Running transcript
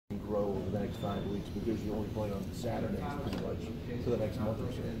grow over the next 5 weeks because you're only playing on Saturdays pretty much for the next month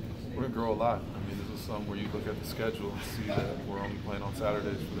or so? We're going to grow a lot. I mean, this is something where you look at the schedule and see that we're only playing on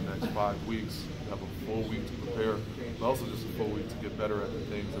Saturdays for the next 5 weeks. We have a full week to prepare, but also just a full week to get better at the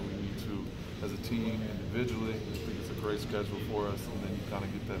things that we need to as a team, individually. I think it's a great schedule for us, and then you kind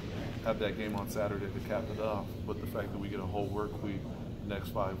of get to have that game on Saturday to cap it off. But the fact that we get a whole work week the next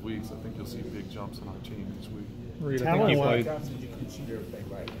 5 weeks, I think you'll see big jumps in our team each week. Reid, I think you played. You can see everything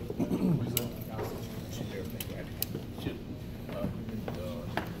right. Did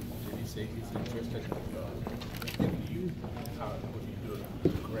he say he's interested in you? How would you do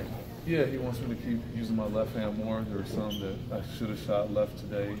it correct? Yeah, he wants me to keep using my left hand more. There were some that I should have shot left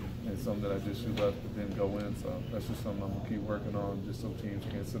today, and some that I just shoot left but didn't go in. So that's just something I'm gonna keep working on, just so teams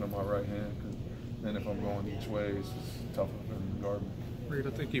can't sit on my right hand. Because then if I'm going each way, it's just tougher than guard me. Reid,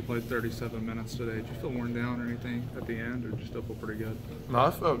 I think you played 37 minutes today. Did you feel worn down or anything at the end, or did you still feel pretty good? No,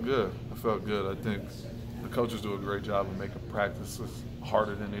 I felt good. I felt good. I think the coaches do a great job of making practices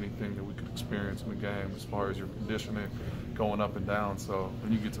harder than anything that we could experience in the game as far as your conditioning going up and down. So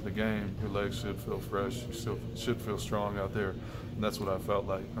when you get to the game, your legs should feel fresh. You should feel strong out there. And that's what I felt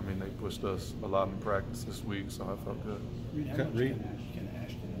like. I mean, they pushed us a lot in practice this week, so I felt good. Reid.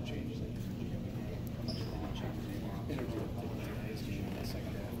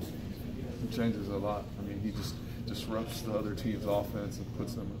 It changes a lot. I mean, he just disrupts the other team's offense and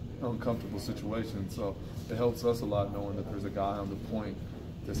puts them in uncomfortable situations. So it helps us a lot knowing that there's a guy on the point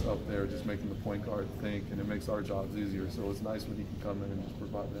that's up there just making the point guard think, and it makes our jobs easier. So it's nice when he can come in and just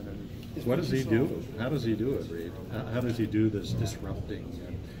provide that energy. What does he do? How does he do it, Reid? How does he do this disrupting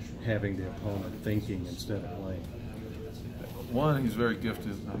and having the opponent thinking instead of playing? One, he's very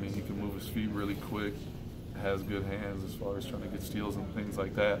gifted. I mean, he can move his feet really quick, has good hands as far as trying to get steals and things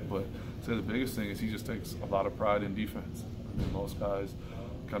like that. But I'd say the biggest thing is he just takes a lot of pride in defense. I mean, most guys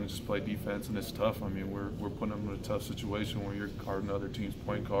kind of just play defense, and it's tough. I mean, we're putting them in a tough situation where you're guarding the other team's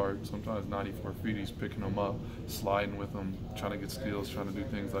point guard. Sometimes 94 feet, he's picking them up, sliding with them, trying to get steals, trying to do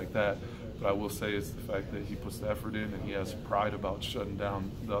things like that. But I will say it's the fact that he puts the effort in, and he has pride about shutting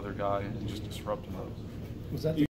down the other guy and just disrupting them. Was that